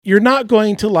You're not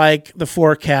going to like the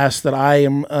forecast that I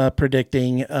am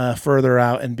predicting further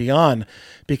out and beyond,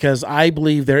 because I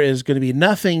believe there is going to be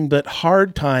nothing but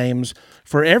hard times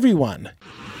for everyone.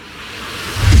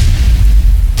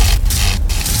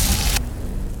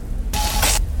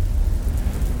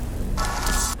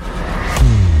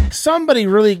 Somebody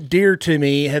really dear to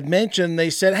me had mentioned, they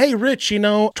said, "Hey, Rich,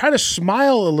 try to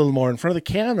smile a little more in front of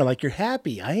the camera like you're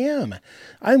happy." I am.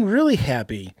 I'm really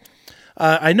happy.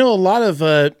 I know a lot of,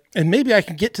 and maybe I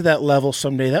can get to that level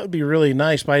someday. That would be really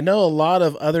nice. But I know a lot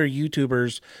of other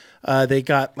YouTubers, they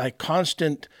got like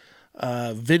constant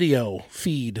video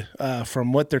feed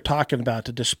from what they're talking about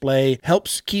to display.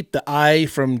 Helps keep the eye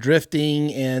from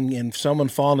drifting and someone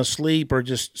falling asleep or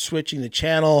just switching the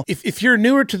channel. If you're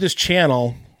newer to this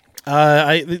channel,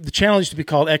 the channel used to be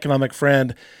called Economic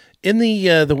Friend. In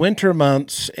the winter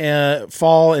months,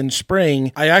 fall and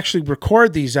spring, I actually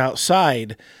record these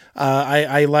outside.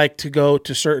 I like to go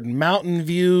to certain mountain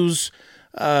views,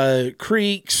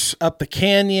 creeks, up the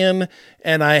canyon,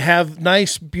 and I have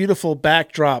nice, beautiful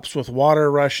backdrops with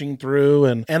water rushing through,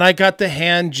 and I got the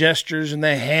hand gestures and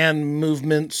the hand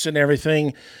movements and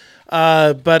everything.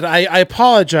 But I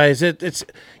apologize. It's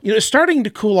starting to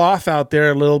cool off out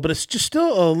there a little, but it's just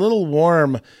still a little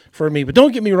warm for me. But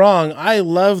don't get me wrong, I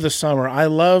love the summer. I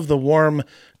love the warm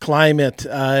climate.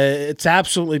 It's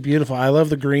absolutely beautiful. I love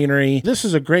the greenery. This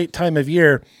is a great time of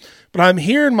year. But I'm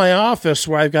here in my office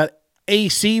where I've got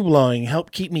AC blowing,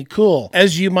 help keep me cool.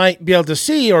 As you might be able to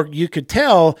see, or you could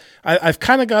tell, I've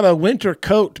kind of got a winter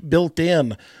coat built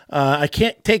in. I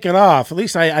can't take it off. At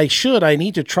least I should. I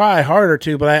need to try harder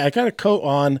to, but I got a coat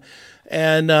on,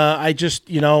 and I just,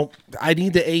 I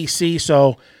need the AC,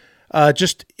 so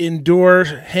just endure,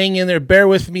 hang in there, bear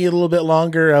with me a little bit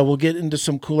longer. We'll get into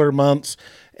some cooler months,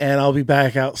 and I'll be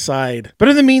back outside. But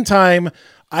in the meantime,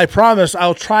 I promise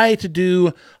I'll try to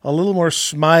do a little more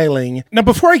smiling. Now,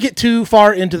 before I get too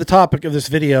far into the topic of this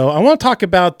video, I want to talk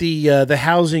about the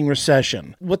housing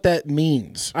recession, what that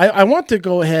means. I want to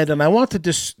go ahead and I want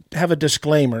to have a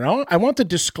disclaimer. I want to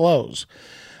disclose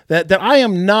that I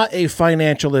am not a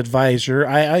financial advisor.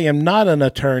 I am not an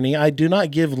attorney. I do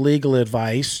not give legal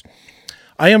advice.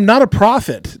 I am not a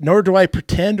prophet, nor do I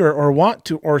pretend or want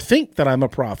to or think that I'm a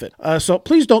prophet. So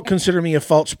please don't consider me a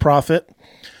false prophet.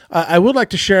 I would like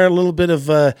to share a little bit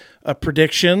of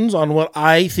predictions on what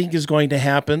I think is going to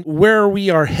happen, where we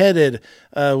are headed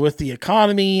with the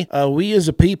economy, we as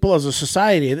a people, as a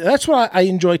society. That's what I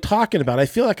enjoy talking about. I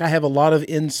feel like I have a lot of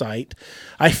insight.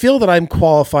 I feel that I'm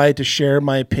qualified to share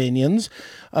my opinions.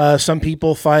 Some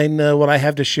people find what I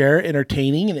have to share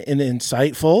entertaining and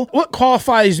insightful. What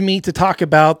qualifies me to talk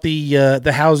about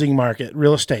the housing market,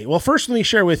 real estate? Well, first, let me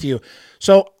share with you.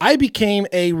 So I became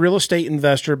a real estate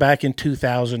investor back in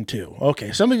 2002.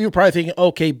 Okay, some of you are probably thinking,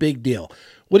 okay, big deal.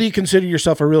 What do you consider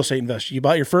yourself a real estate investor? You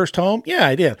bought your first home? Yeah,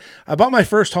 I did. I bought my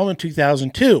first home in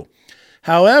 2002.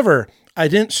 However, I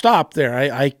didn't stop there.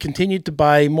 I continued to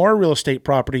buy more real estate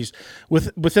properties.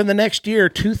 Within the next year,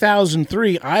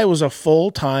 2003, I was a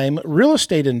full-time real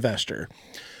estate investor.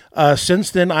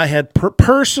 Since then, I had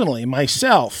personally,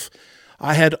 myself,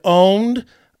 I had owned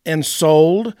and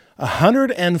sold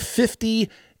 150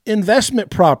 investment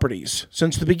properties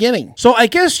since the beginning. So I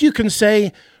guess you can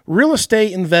say real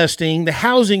estate investing, the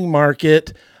housing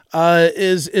market,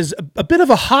 is a bit of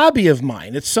a hobby of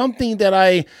mine. It's something that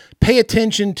I pay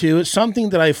attention to. It's something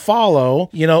that I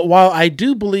follow. While I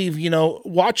do believe,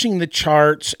 watching the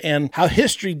charts and how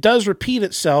history does repeat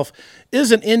itself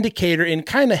is an indicator and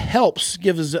kind of helps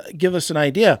give us an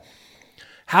idea.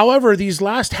 However, these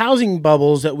last housing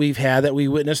bubbles that we've had, that we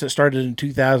witnessed, that started in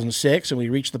 2006 and we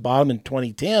reached the bottom in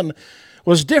 2010,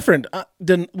 was different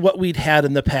than what we'd had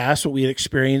in the past, what we had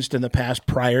experienced in the past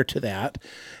prior to that,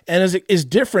 and is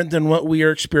different than what we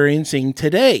are experiencing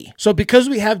today. So because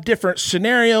we have different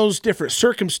scenarios, different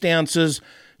circumstances,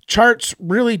 charts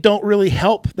don't really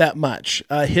help that much.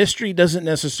 History doesn't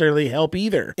necessarily help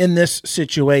either in this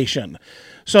situation.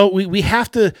 So we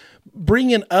have to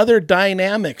bring in other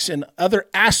dynamics and other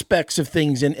aspects of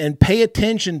things and pay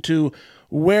attention to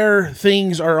where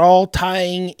things are all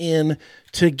tying in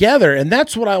together. And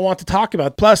that's what I want to talk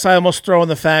about. Plus, I almost throw in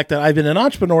the fact that I've been an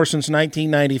entrepreneur since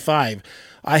 1995.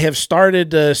 I have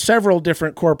started several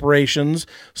different corporations.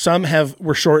 Some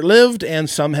were short-lived, and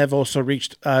some have also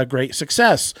reached great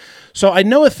success. So I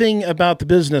know a thing about the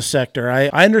business sector. I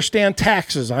understand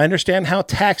taxes. I understand how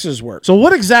taxes work. So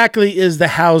what exactly is the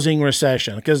housing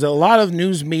recession? Because a lot of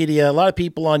news media, a lot of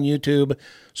people on YouTube,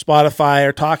 Spotify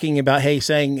are talking about,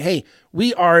 saying, hey,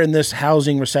 we are in this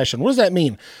housing recession. What does that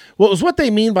mean? Well, what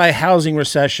they mean by housing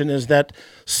recession is that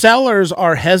sellers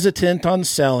are hesitant on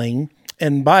selling,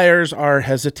 and buyers are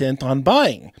hesitant on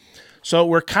buying. So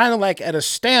we're kind of like at a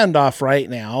standoff right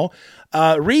now.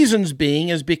 Reasons being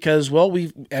is because, well,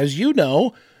 as you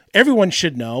know, everyone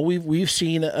should know, we've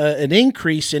seen an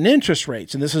increase in interest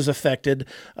rates, and this has affected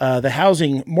the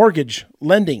housing mortgage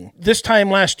lending. This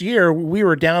time last year, we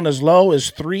were down as low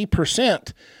as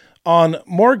 3% on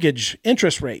mortgage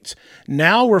interest rates.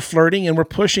 Now we're flirting and we're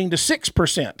pushing to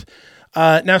 6%.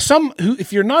 Now,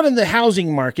 if you're not in the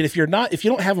housing market, if you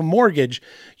don't have a mortgage,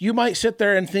 you might sit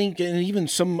there and think, and even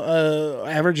some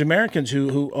average Americans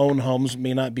who own homes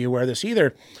may not be aware of this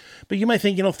either, but you might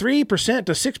think, 3%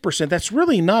 to 6%, that's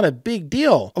really not a big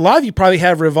deal. A lot of you probably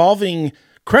have revolving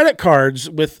credit cards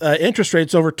with interest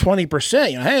rates over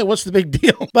 20%. Hey, what's the big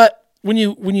deal? But when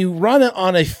you run it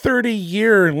on a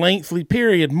 30-year lengthy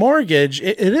period mortgage,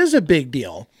 it is a big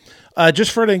deal.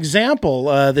 Just for an example,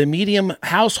 the median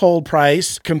household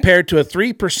price compared to a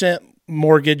 3%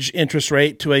 mortgage interest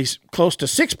rate to a close to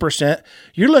 6%,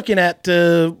 you're looking at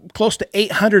close to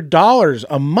 $800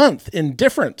 a month in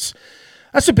difference.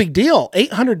 That's a big deal.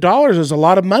 $800 is a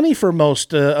lot of money for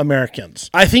most Americans.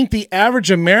 I think the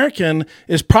average American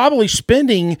is probably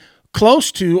spending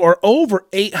close to or over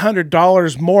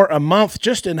 $800 more a month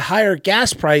just in higher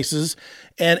gas prices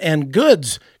and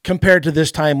goods compared to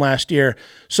this time last year.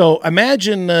 So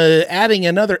imagine adding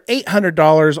another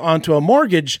 $800 onto a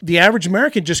mortgage. The average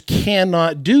American just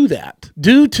cannot do that.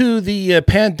 Due to the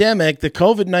pandemic, the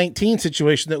COVID-19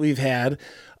 situation that we've had,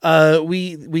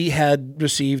 we had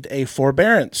received a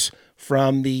forbearance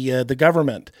from the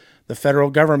government. The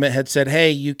federal government had said,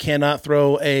 hey, you cannot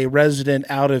throw a resident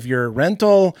out of your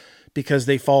rental because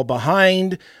they fall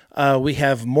behind. We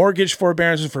have mortgage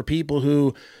forbearances for people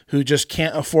who just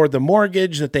can't afford the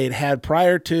mortgage that they had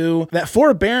prior to. That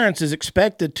forbearance is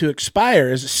scheduled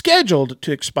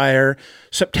to expire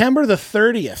September the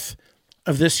 30th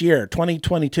of this year,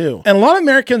 2022. And a lot of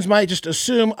Americans might just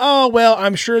assume, oh, well,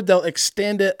 I'm sure they'll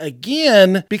extend it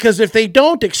again, because if they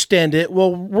don't extend it,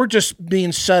 well, we're just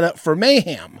being set up for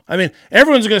mayhem. I mean,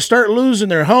 everyone's going to start losing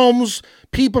their homes.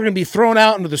 People are going to be thrown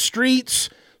out into the streets.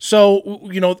 So,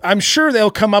 I'm sure they'll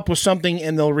come up with something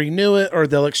and they'll renew it, or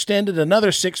they'll extend it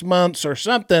another 6 months or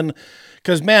something.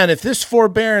 Because, man, if this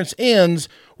forbearance ends,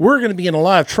 we're going to be in a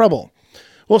lot of trouble.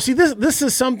 Well, see, this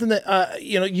is something that,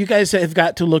 you guys have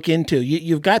got to look into.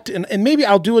 You've got to, and maybe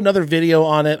I'll do another video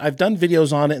on it. I've done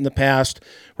videos on it in the past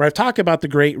where I've talked about the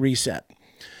Great Reset.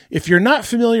 If you're not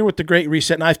familiar with the Great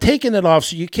Reset, and I've taken it off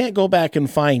so you can't go back and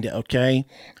find it, okay?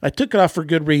 I took it off for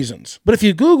good reasons. But if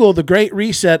you Google the Great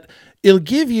Reset, it'll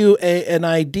give you an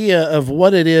idea of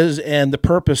what it is and the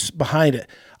purpose behind it.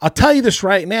 I'll tell you this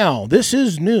right now. This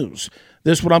is news.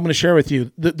 This is what I'm going to share with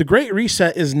you. The Great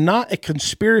Reset is not a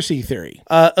conspiracy theory.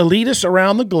 Elitists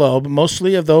around the globe,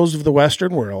 mostly of those of the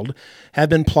Western world, have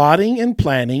been plotting and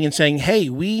planning and saying, hey,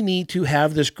 we need to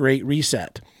have this Great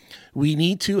Reset. We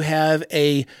need to have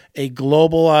a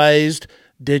globalized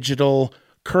digital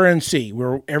currency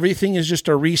where everything is just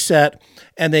a reset.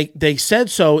 And they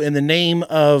said so in the name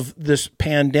of this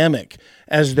pandemic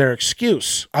as their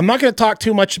excuse. I'm not going to talk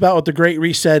too much about what the Great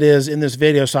Reset is in this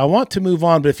video, so I want to move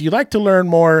on. But if you'd like to learn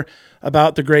more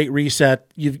about the Great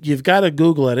Reset, you've got to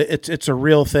Google it. It's a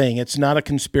real thing. It's not a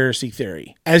conspiracy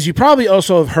theory. As you probably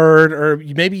also have heard, or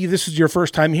maybe this is your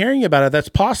first time hearing about it, that's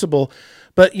possible.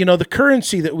 But, the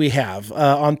currency that we have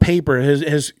on paper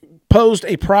has posed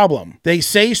a problem. They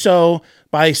say so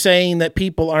by saying that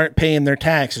people aren't paying their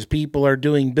taxes. People are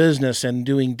doing business and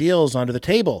doing deals under the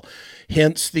table.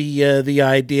 Hence the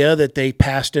idea that they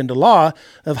passed into law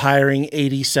of hiring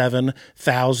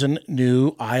 87,000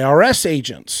 new IRS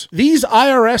agents. These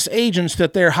IRS agents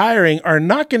that they're hiring are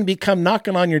not going to come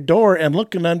knocking on your door and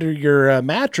looking under your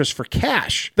mattress for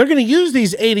cash. They're going to use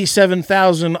these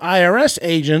 87,000 IRS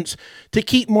agents to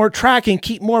keep more track and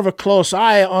keep more of a close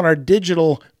eye on our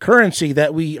digital currency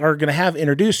that we are going to have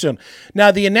introduced soon.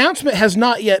 Now, the announcement has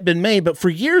not yet been made, but for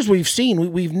years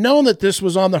we've known that this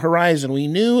was on the horizon. We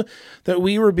knew that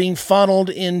we were being funneled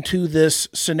into this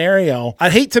scenario.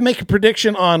 I'd hate to make a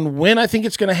prediction on when I think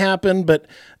it's going to happen, but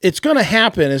it's going to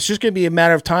happen. It's just going to be a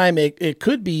matter of time. It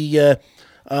could be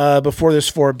before this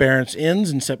forbearance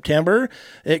ends in September.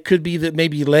 It could be that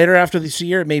maybe later after this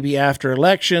year, maybe after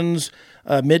elections,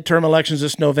 midterm elections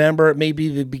this November. It may be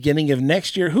the beginning of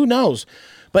next year. Who knows?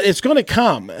 but it's going to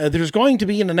come. There's going to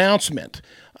be an announcement.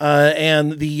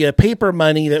 And the paper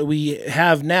money that we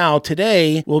have now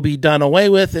today will be done away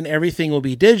with, and everything will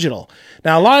be digital.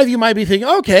 Now, a lot of you might be thinking,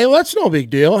 okay, well, that's no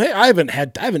big deal. Hey, I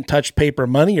haven't touched paper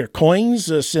money or coins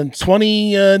since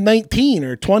 2019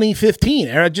 or 2015.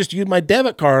 I just used my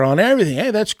debit card on everything.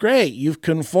 Hey, that's great. You've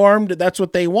conformed. That's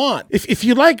what they want. If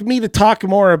you'd like me to talk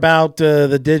more about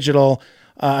the digital,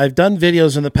 I've done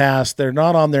videos in the past. They're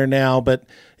not on there now, but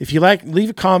if you like,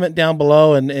 leave a comment down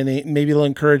below, and maybe it'll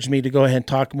encourage me to go ahead and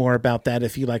talk more about that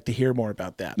if you'd like to hear more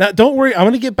about that. Now, don't worry. I'm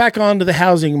going to get back onto the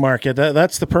housing market.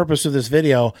 That's the purpose of this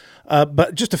video.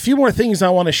 But just a few more things I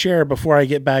want to share before I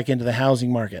get back into the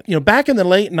housing market. Back in the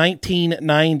late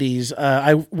 1990s,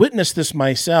 I witnessed this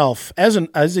myself as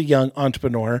a young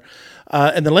entrepreneur.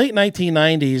 In the late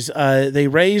 1990s, they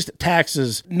raised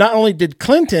taxes. Not only did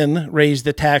Clinton raise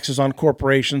the taxes on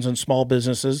corporations and small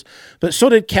businesses, but so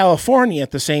did California at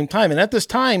the same time. And at this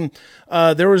time,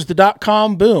 there was the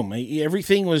dot-com boom.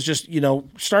 Everything was just,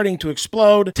 starting to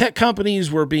explode. Tech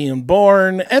companies were being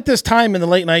born. At this time in the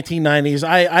late 1990s,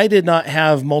 I did not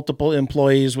have multiple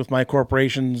employees with my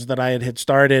corporations that I had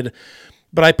started,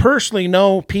 but I personally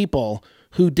know people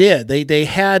who did. They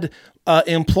had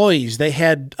employees. They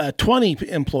had 20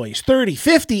 employees, 30,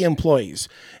 50 employees,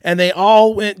 and they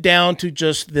all went down to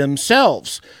just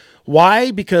themselves. Why?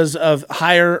 Because of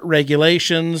higher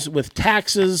regulations with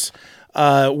taxes,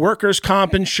 workers'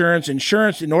 comp insurance.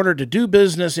 In order to do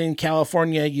business in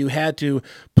California, you had to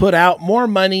put out more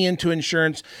money into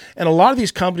insurance, and a lot of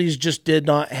these companies just did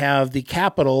not have the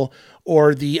capital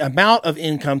or the amount of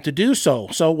income to do so.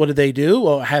 So what did they do?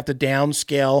 Well, I have to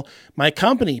downscale my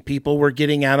company. People were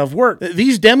getting out of work.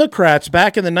 These Democrats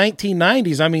back in the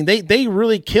 1990s, they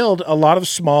really killed a lot of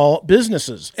small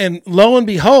businesses. And lo and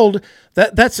behold,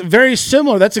 that's very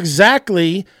similar. That's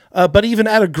exactly, but even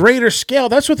at a greater scale,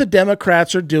 that's what the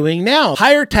Democrats are doing now.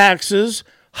 Higher taxes,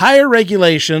 higher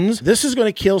regulations. This is going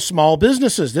to kill small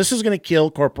businesses. This is going to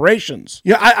kill corporations.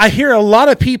 I hear a lot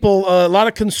of people, a lot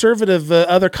of conservative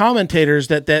other commentators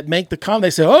that make the comment. They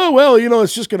say, oh, well,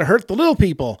 it's just going to hurt the little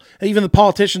people. Even the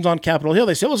politicians on Capitol Hill,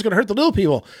 they say, oh, it's going to hurt the little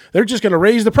people. They're just going to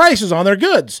raise the prices on their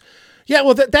goods. Yeah,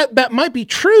 well, that might be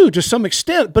true to some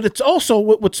extent, but it's also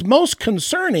what's most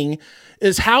concerning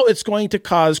is how it's going to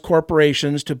cause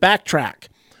corporations to backtrack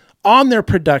on their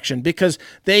production, because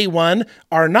they're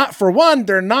not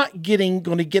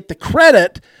going to get the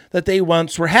credit that they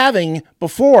once were having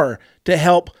before to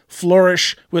help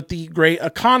flourish with the great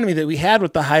economy that we had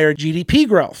with the higher GDP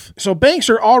growth. So banks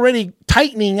are already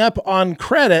tightening up on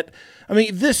credit.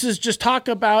 This is just talk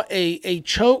about a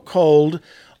chokehold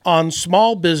on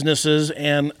small businesses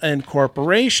and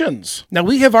corporations. Now,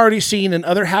 we have already seen in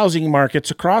other housing markets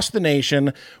across the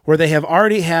nation where they have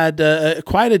already had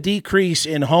quite a decrease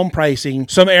in home pricing.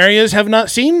 Some areas have not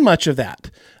seen much of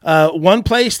that. One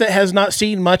place that has not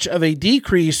seen much of a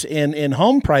decrease in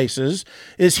home prices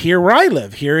is here where I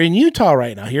live, here in Utah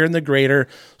right now, here in the greater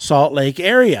Salt Lake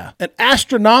area. An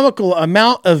astronomical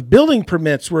amount of building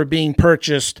permits were being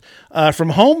purchased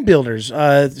from home builders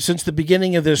since the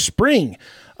beginning of this spring.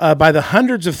 By the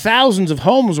hundreds of thousands of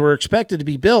homes were expected to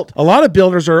be built. A lot of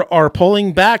builders are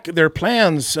pulling back their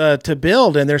plans to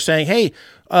build, and they're saying, hey,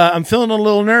 I'm feeling a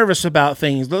little nervous about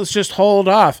things. Let's just hold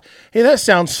off. Hey, that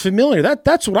sounds familiar.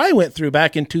 That's what I went through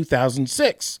back in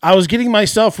 2006. I was getting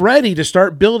myself ready to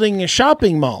start building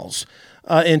shopping malls.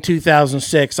 In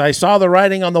 2006, I saw the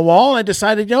writing on the wall, and I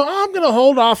decided, I'm going to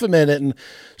hold off a minute and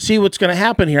see what's going to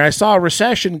happen here. I saw a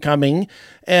recession coming,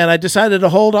 and I decided to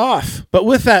hold off. But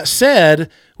with that said,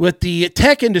 with the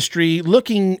tech industry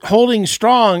holding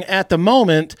strong at the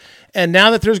moment, and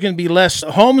now that there's going to be less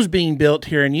homes being built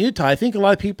here in Utah, I think a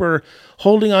lot of people are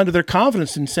holding on to their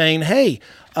confidence and saying, hey,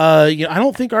 I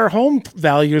don't think our home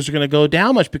values are going to go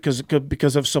down much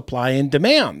because of supply and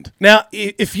demand. Now,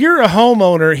 if you're a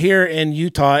homeowner here in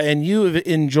Utah and you've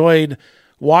enjoyed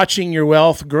watching your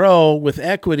wealth grow with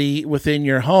equity within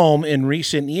your home in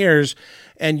recent years,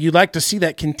 and you'd like to see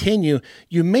that continue,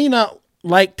 you may not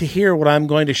like to hear what I'm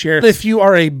going to share. If you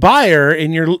are a buyer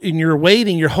and you're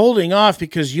waiting, you're holding off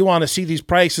because you want to see these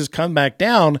prices come back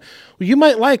down, well, you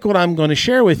might like what I'm going to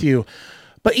share with you.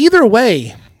 But either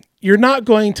way, you're not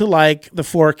going to like the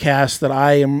forecast that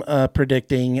I am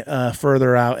predicting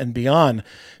further out and beyond,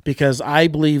 because I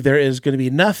believe there is going to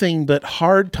be nothing but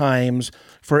hard times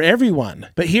for everyone.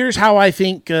 But here's how I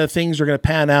think things are going to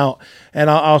pan out,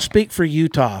 and I'll speak for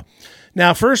Utah.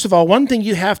 Now, first of all, one thing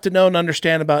you have to know and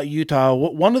understand about Utah,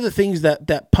 one of the things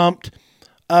that pumped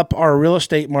up our real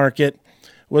estate market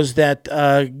was that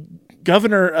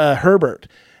Governor Herbert,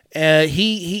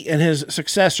 he and his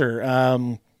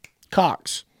successor,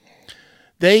 Cox,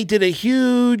 They did a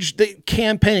huge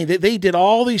campaigning. They did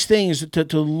all these things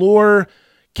to lure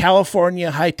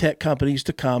California high-tech companies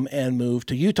to come and move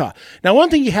to Utah. Now, one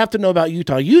thing you have to know about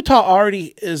Utah, Utah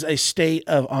already is a state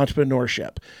of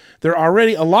entrepreneurship. There are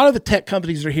already a lot of the tech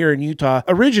companies that are here in Utah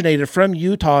originated from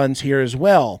Utahns here as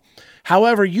well.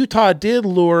 However, Utah did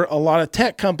lure a lot of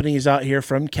tech companies out here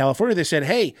from California. They said,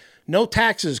 hey, no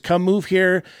taxes, come move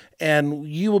here and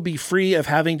you will be free of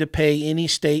having to pay any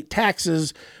state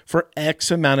taxes for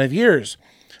X amount of years.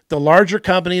 The larger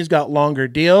companies got longer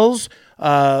deals,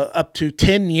 up to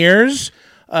 10 years.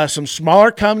 Some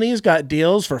smaller companies got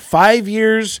deals for 5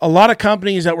 years. A lot of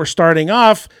companies that were starting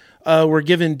off were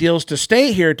given deals to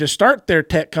stay here, to start their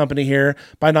tech company here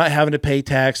by not having to pay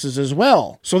taxes as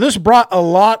well. So this brought a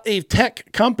lot of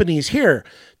tech companies here.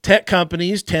 Tech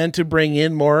companies tend to bring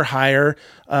in more higher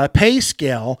pay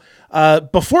scale.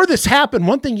 Before this happened,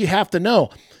 one thing you have to know,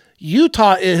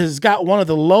 Utah has got one of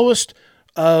the lowest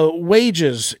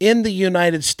wages in the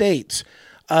United States.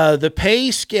 The pay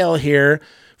scale here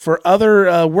for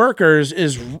other workers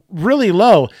is really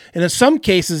low, and in some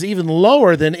cases even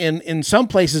lower than in some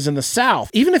places in the South.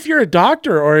 Even if you're a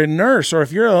doctor or a nurse or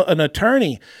if you're an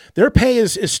attorney, their pay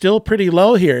is still pretty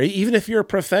low here. Even if you're a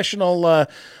professional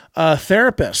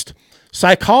therapist,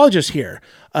 psychologist here,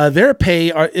 their pay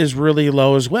is really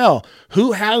low as well.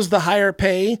 Who has the higher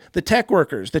pay? The tech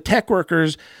workers. The tech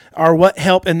workers are what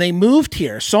help, and they moved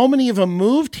here. So many of them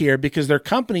moved here because their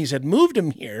companies had moved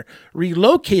them here,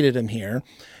 relocated them here,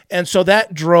 and so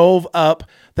that drove up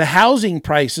the housing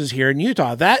prices here in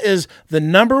Utah. That is the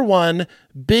number one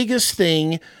biggest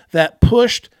thing that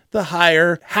pushed the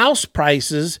higher house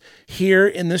prices here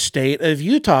in the state of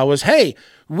Utah was, hey,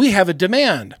 we have a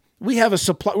demand. We have a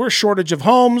supply, we're a shortage of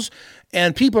homes,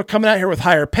 and people are coming out here with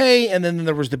higher pay, and then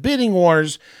there was the bidding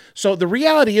wars. So the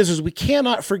reality is we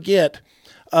cannot forget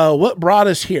what brought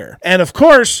us here. And of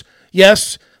course,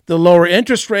 yes, the lower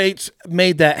interest rates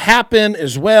made that happen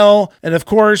as well. And of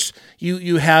course,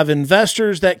 you have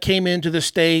investors that came into the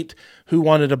state who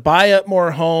wanted to buy up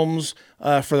more homes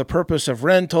for the purpose of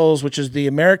rentals, which is the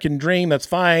American dream. That's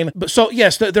fine. But so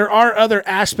yes, there are other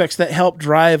aspects that help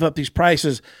drive up these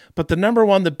prices. But the number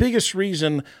one, the biggest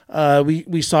reason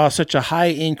we saw such a high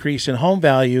increase in home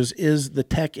values is the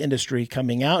tech industry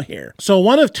coming out here. So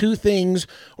one of two things,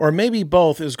 or maybe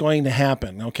both, is going to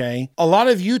happen, okay? A lot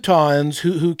of Utahns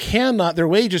who cannot, their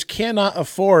wages cannot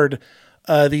afford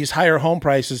these higher home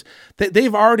prices,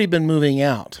 they've already been moving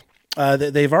out.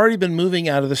 They've already been moving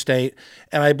out of the state,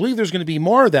 and I believe there's going to be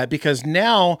more of that because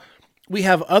now we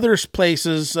have other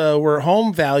places where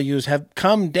home values have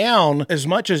come down as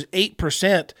much as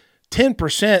 8%,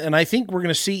 10%, and I think we're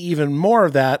going to see even more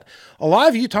of that. A lot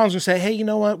of Utahns will say, hey, you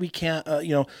know what, we can't,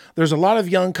 there's a lot of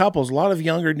young couples, a lot of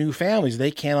younger new families,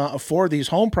 they cannot afford these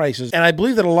home prices. And I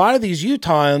believe that a lot of these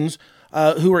Utahns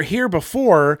who were here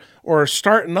before or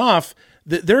starting off,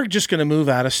 they're just going to move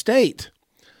out of state.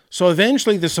 So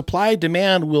eventually the supply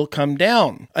demand will come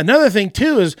down. Another thing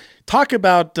too is talk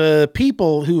about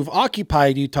people who've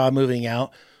occupied Utah moving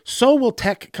out. So will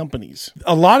tech companies.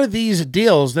 A lot of these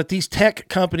deals that these tech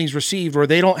companies received where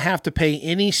they don't have to pay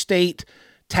any state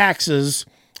taxes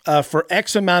for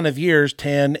X amount of years,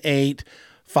 10, 8,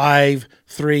 5,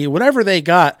 3, whatever they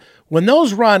got, when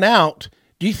those run out,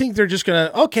 do you think they're just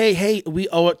going to, okay, hey, we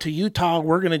owe it to Utah.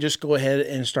 We're going to just go ahead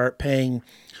and start paying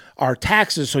our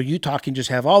taxes so Utah can just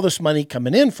have all this money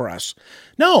coming in for us?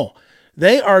 No,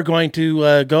 they are going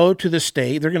to go to the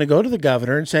state. They're going to go to the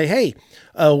governor and say, hey,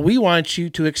 we want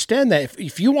you to extend that.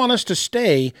 If you want us to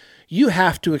stay, you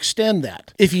have to extend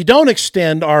that. If you don't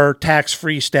extend our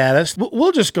tax-free status,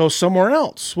 we'll just go somewhere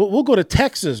else. We'll go to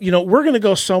Texas. We're going to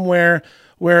go somewhere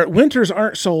where winters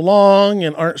aren't so long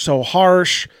and aren't so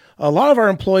harsh. A lot of our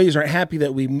employees aren't happy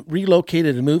that we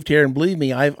relocated and moved here, and believe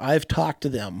me, I've talked to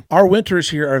them. Our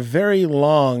winters here are very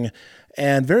long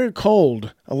and very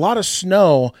cold, a lot of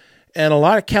snow, and a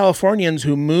lot of Californians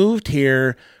who moved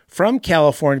here from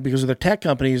California because of their tech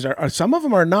companies, some of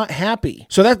them are not happy.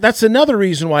 So that's another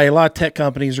reason why a lot of tech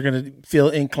companies are going to feel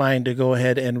inclined to go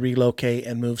ahead and relocate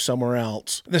and move somewhere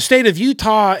else. The state of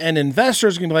Utah and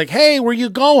investors are going to be like, hey, where are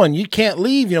you going? You can't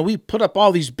leave. We put up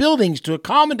all these buildings to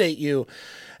accommodate you.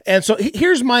 And so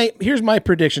here's my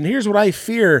prediction. Here's what I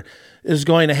fear is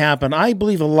going to happen. I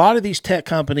believe a lot of these tech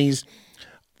companies,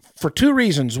 for two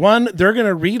reasons. One, they're going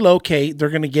to relocate. They're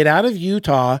going to get out of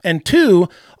Utah. And two,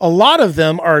 a lot of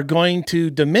them are going to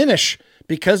diminish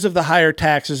because of the higher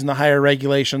taxes and the higher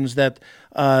regulations that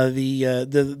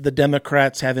the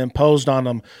Democrats have imposed on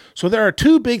them. So there are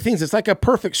two big things. It's like a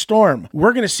perfect storm.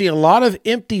 We're going to see a lot of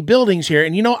empty buildings here.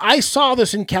 And I saw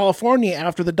this in California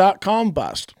after the .com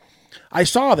bust. I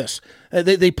saw this.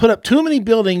 They put up too many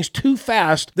buildings too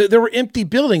fast. There were empty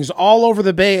buildings all over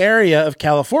the Bay Area of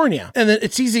California. And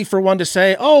it's easy for one to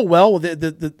say, oh, well,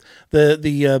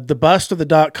 the bust of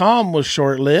the .com was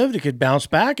short-lived. It could bounce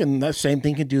back, and the same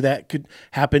thing could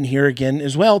happen here again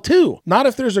as well, too. Not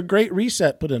if there's a great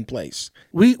reset put in place.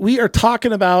 We are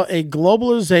talking about a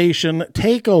globalization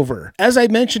takeover. As I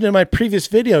mentioned in my previous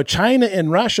video, China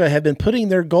and Russia have been putting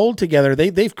their gold together.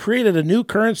 They've created a new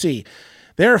currency.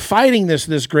 They're fighting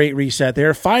this great reset.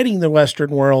 They're fighting the Western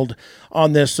world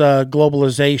on this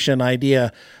globalization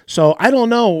idea. So I don't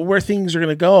know where things are going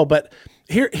to go, but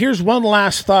here's one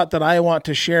last thought that I want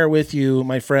to share with you,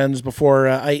 my friends, before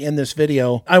I end this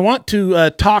video. I want to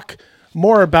talk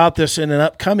more about this in an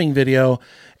upcoming video,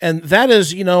 and that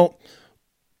is,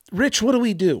 Rich, what do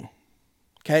we do?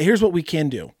 Okay, here's what we can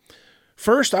do.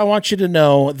 First, I want you to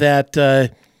know that,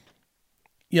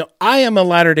 I am a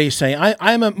Latter-day Saint.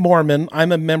 I'm a Mormon.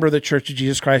 I'm a member of the Church of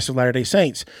Jesus Christ of Latter-day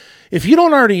Saints. If you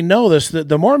don't already know this,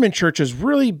 the Mormon Church is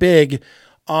really big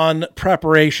on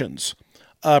preparations,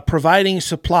 providing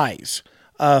supplies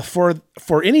for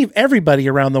everybody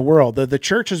around the world. The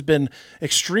church has been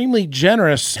extremely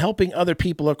generous, helping other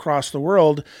people across the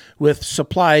world with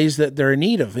supplies that they're in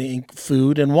need of,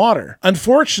 food and water.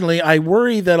 Unfortunately, I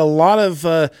worry that a lot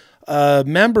of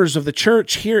members of the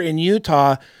church here in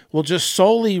Utah will just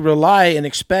solely rely and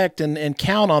expect and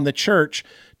count on the church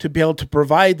to be able to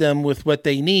provide them with what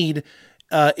they need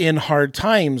in hard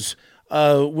times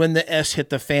when the S hit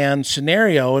the fan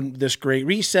scenario and this great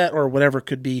reset or whatever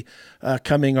could be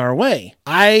coming our way.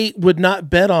 I would not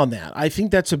bet on that. I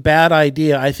think that's a bad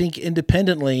idea. I think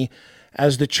independently,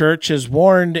 as the church has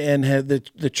warned and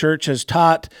the church has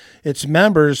taught its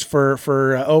members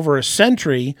for over a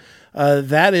century,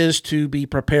 that is to be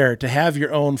prepared, to have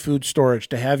your own food storage,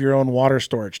 to have your own water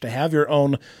storage, to have your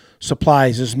own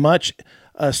supplies, as much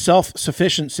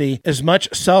self-sufficiency, as much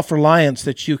self-reliance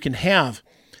that you can have.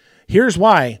 Here's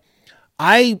why.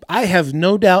 I have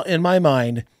no doubt in my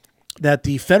mind that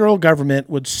the federal government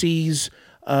would seize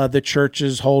the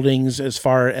church's holdings as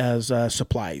far as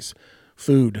supplies,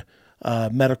 food,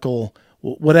 medical,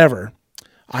 whatever.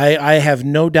 I have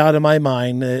no doubt in my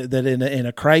mind that in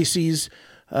a crisis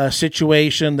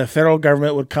situation, the federal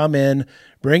government would come in,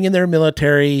 bring in their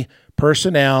military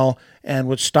personnel, and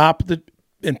would stop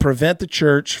and prevent the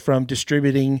church from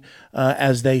distributing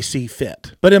as they see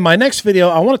fit. But in my next video,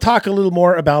 I want to talk a little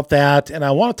more about that, and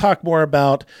I want to talk more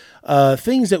about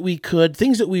things that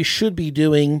we should be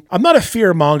doing. I'm not a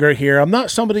fear monger here. I'm not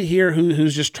somebody here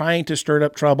who's just trying to stir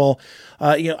up trouble.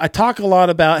 I talk a lot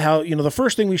about how, the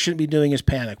first thing we shouldn't be doing is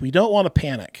panic. We don't want to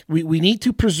panic. We need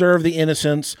to preserve the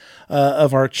innocence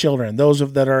of our children,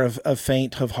 those that are of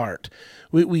faint of heart.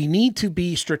 We need to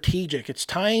be strategic. It's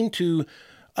time to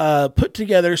put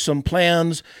together some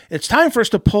plans. It's time for us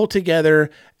to pull together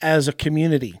as a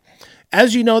community.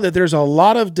 As you know, that there's a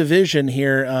lot of division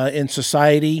here in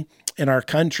society, in our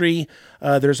country.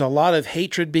 There's a lot of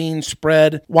hatred being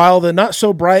spread. While the not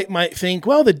so bright might think,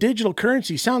 well, the digital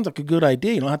currency sounds like a good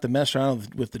idea. You don't have to mess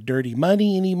around with the dirty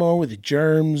money anymore, with the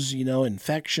germs,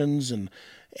 infections and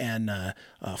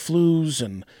flus,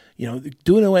 and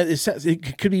doing away.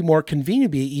 It could be more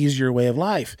convenient, be an easier way of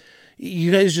life.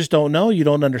 You guys just don't know. You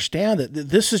don't understand that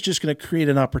this is just going to create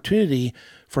an opportunity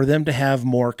for them to have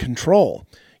more control.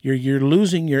 You're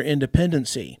losing your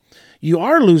independency. You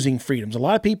are losing freedoms. A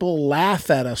lot of people laugh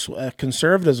at us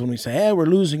conservatives when we say, hey, we're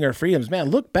losing our freedoms.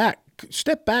 Man, look back,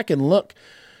 step back and look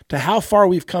to how far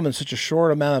we've come in such a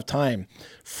short amount of time.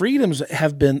 Freedoms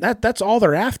have been, that's all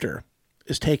they're after,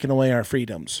 is taking away our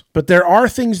freedoms. But there are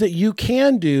things that you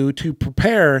can do to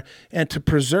prepare and to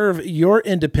preserve your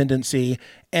independency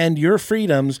and your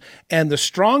freedoms, and the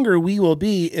stronger we will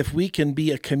be if we can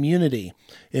be a community,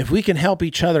 if we can help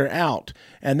each other out.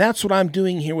 And that's what I'm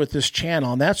doing here with this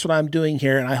channel, and that's what I'm doing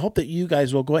here, and I hope that you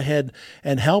guys will go ahead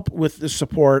and help with the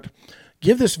support.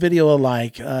 Give this video a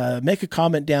like, make a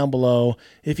comment down below.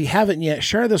 If you haven't yet,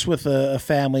 share this with a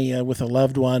family, with a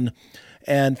loved one.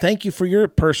 And thank you for your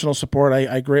personal support.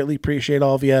 I greatly appreciate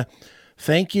all of you.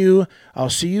 Thank you. I'll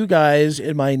see you guys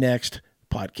in my next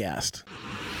podcast.